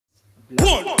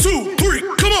One, two, three,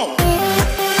 come on!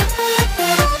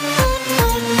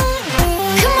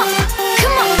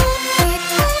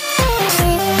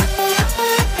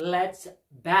 Let's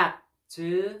back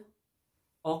to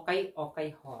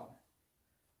UKAY-UKAY haul.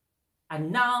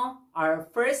 And now our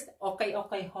first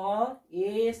UKAY-UKAY haul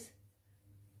is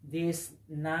this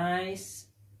nice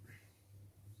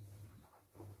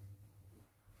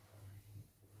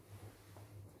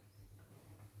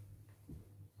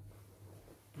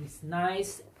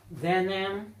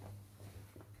denim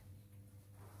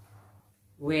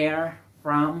wear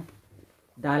from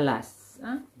Dallas.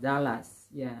 Dallas,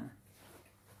 yeah.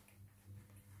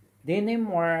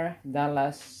 Denim wear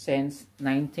Dallas since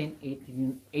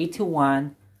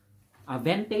 1981. A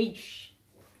vintage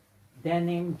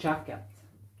denim jacket.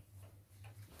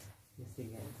 You see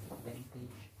guys,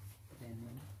 vintage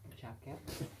denim jacket.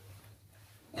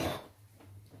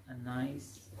 A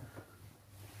nice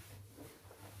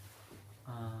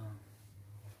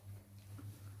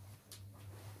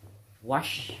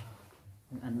wash,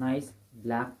 a nice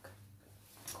black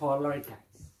color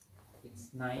guys.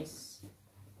 It's nice.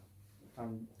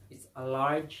 It's a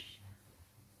large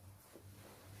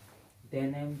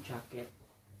denim jacket,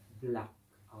 black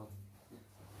outfit.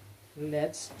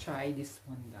 Let's try this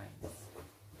one guys.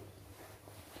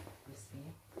 You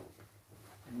see,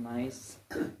 a nice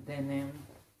denim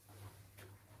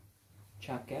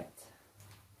jacket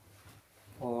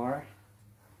for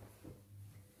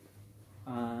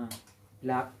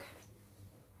black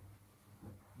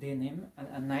denim, and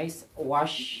a nice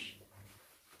wash,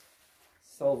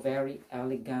 so very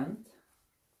elegant.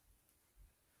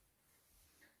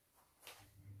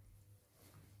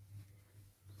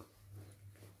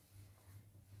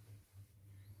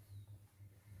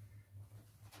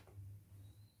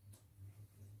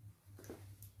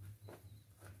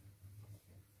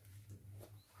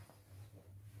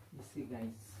 You see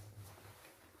guys,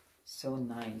 so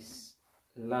nice,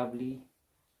 lovely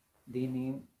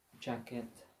denim jacket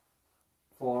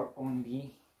for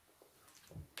only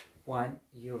 €1.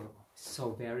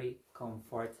 So very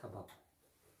comfortable.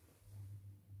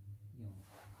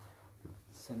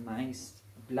 So nice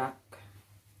black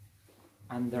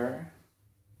under,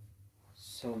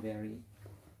 so very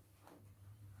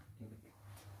elegant.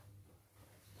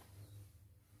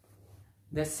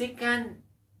 The second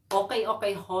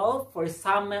UKAY-UKAY haul for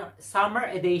summer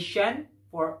edition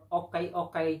for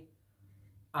UKAY-UKAY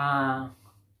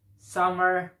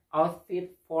summer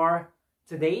outfit for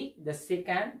today. The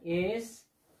second is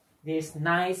this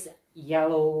nice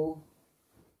yellow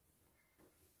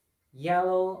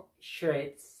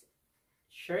shirts,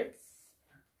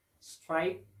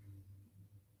 stripe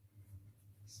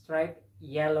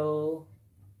yellow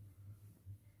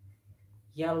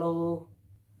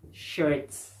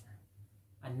shirts.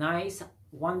 A nice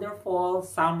wonderful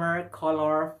summer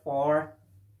color for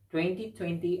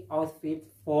 2020 outfit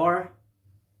for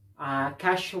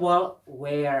casual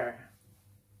wear.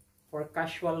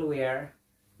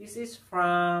 This is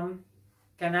from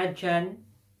Canadian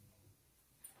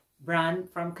brand.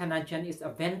 From Canadian, is a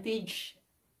vintage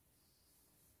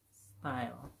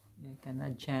style.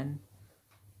 Canadian,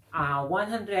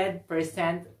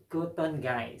 100% cotton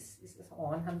guys. This is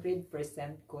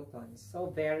 100% cotton. So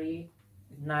very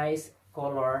nice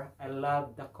color. I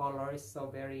love the color. So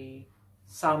very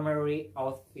summery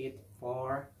outfit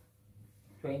for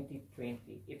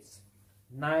 2020. It's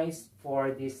nice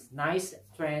for this nice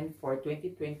trend for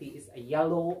 2020 is a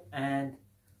yellow and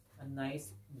a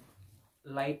nice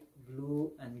light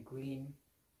blue and green.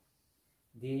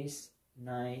 These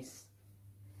nice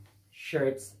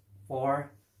shirts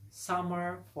for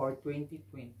summer for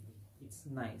 2020. It's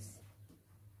nice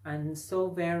and so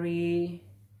very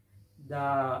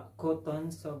the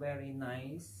cotton, so very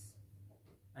nice,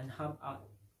 and have a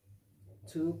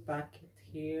 2 packet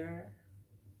here.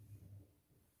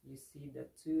 You see the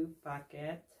 2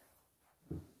 packet,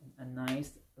 a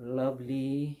nice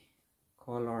lovely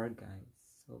color guys,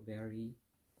 so very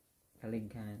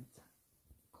elegant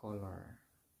color,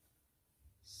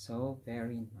 so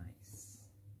very nice.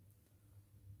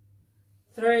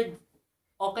 Third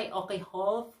UKAY-UKAY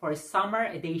haul for summer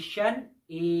edition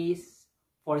is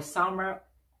for summer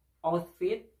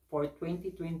outfit for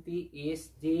 2020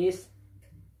 is this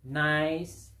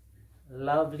nice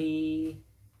lovely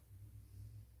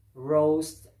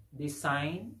rose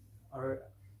design or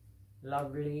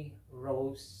lovely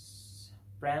rose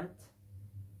print.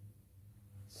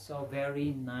 So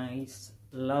very nice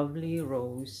lovely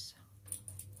rose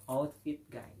outfit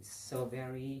guys, so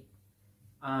very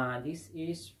this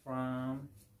is from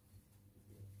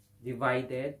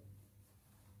Divided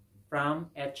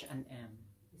from H&M.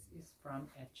 This is from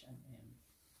H&M.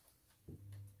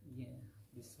 Yeah,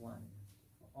 this one.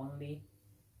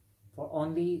 For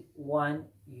only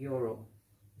 €1.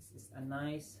 This is a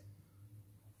nice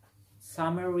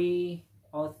summery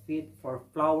outfit for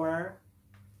flower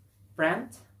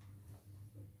print.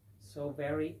 So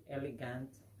very elegant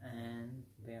and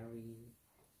very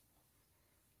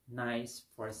nice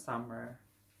for summer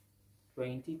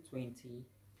 2020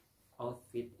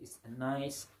 outfit. Is a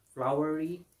nice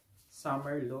flowery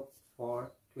summer look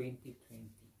for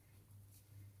 2020.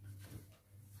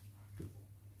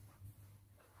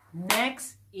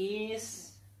 Next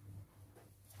is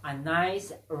a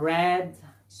nice red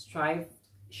striped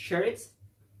shirt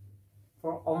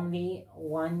for only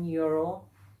 €1.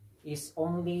 Is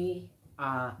only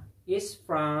is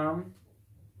from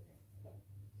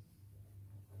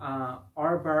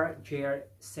Arbor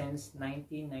Gear since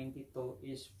 1992.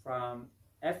 Is from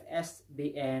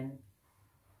FSBN,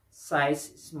 size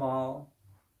small,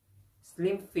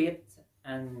 slim fit,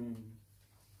 and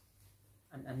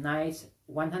a nice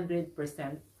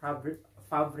 100%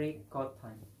 fabric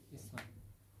cotton. This one.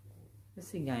 You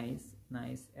see guys,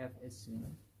 nice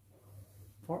FSB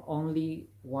for only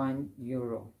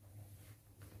 €1.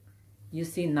 You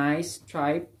see nice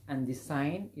stripe and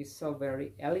design is so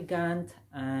very elegant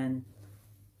and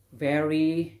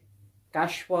very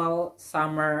casual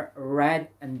summer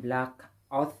red and black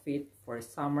outfit for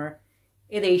summer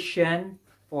edition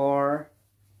for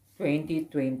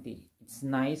 2020. It's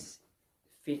nice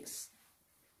fixed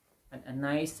and a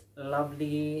nice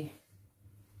lovely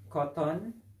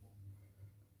cotton.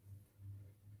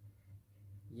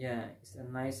 Yeah, it's a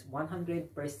nice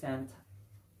 100%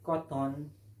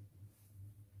 cotton.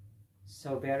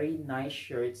 So very nice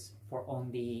shirts for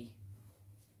only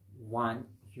 €1.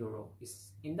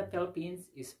 Is in the Philippines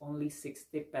is only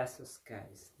 60 pesos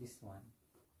guys. This one.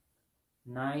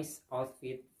 Nice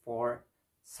outfit for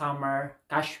summer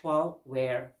casual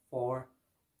wear for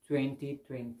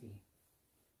 2020.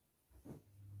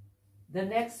 The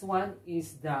next one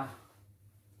is the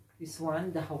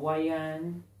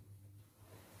Hawaiian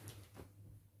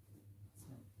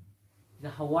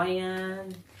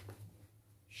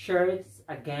shirts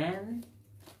again.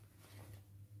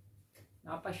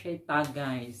 Napa siya tag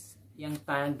guys. Yung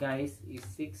tag guys is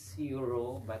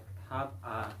 €6 but have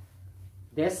a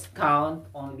discount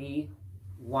only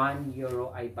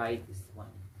 €1. I buy this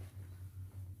one.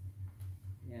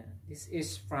 Yeah, this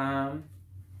is from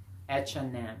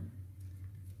H&M.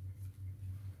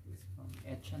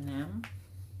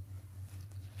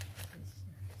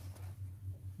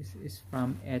 This is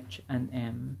from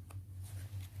H&M.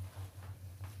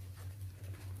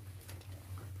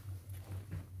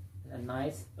 A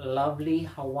nice lovely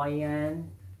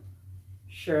Hawaiian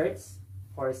shirts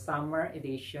for summer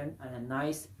edition and a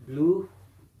nice blue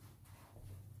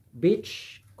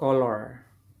beach color,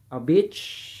 a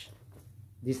beach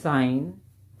design.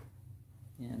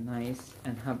 Yeah, nice,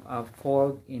 and have a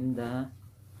fold in the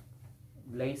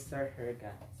blazer here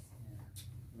guys. Yeah,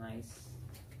 nice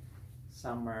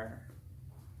summer.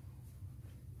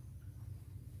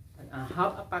 And I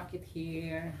have a packet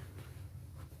here.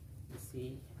 You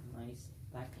see, nice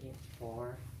packet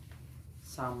for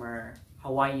summer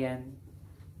Hawaiian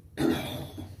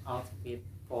outfit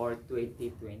for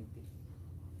 2020.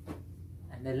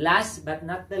 And the last but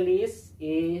not the least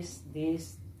is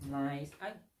this nice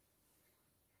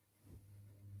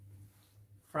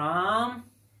from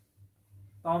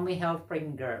Tommy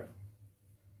Hilfiger.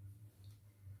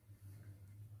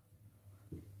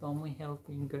 Tommy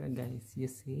Hilfiger guys, you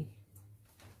see,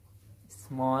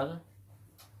 small,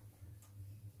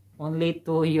 only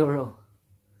 €2.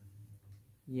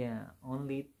 Yeah,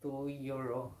 only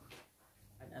 €2.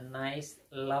 And a nice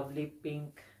lovely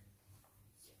pink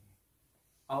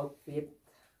outfit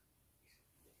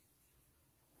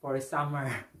for summer.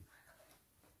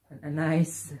 And a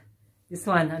nice, this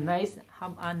one,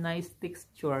 have a nice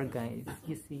texture guys.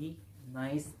 You see,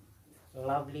 nice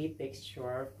lovely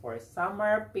texture for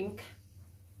summer pink.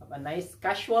 Have a nice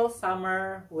casual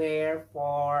summer wear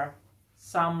for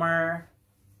summer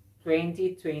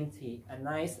 2020. A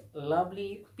nice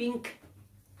lovely pink,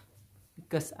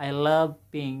 because I love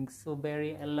pink, so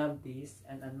I love this.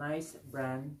 And a nice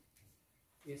brand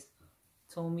is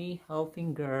Tommy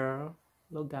Hilfiger.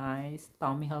 Hello guys,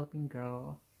 Tommy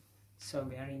Hilfiger. So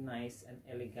very nice and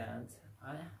elegant.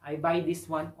 I buy this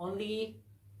one only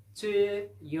 €2.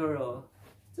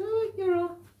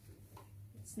 €2.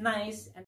 It's nice and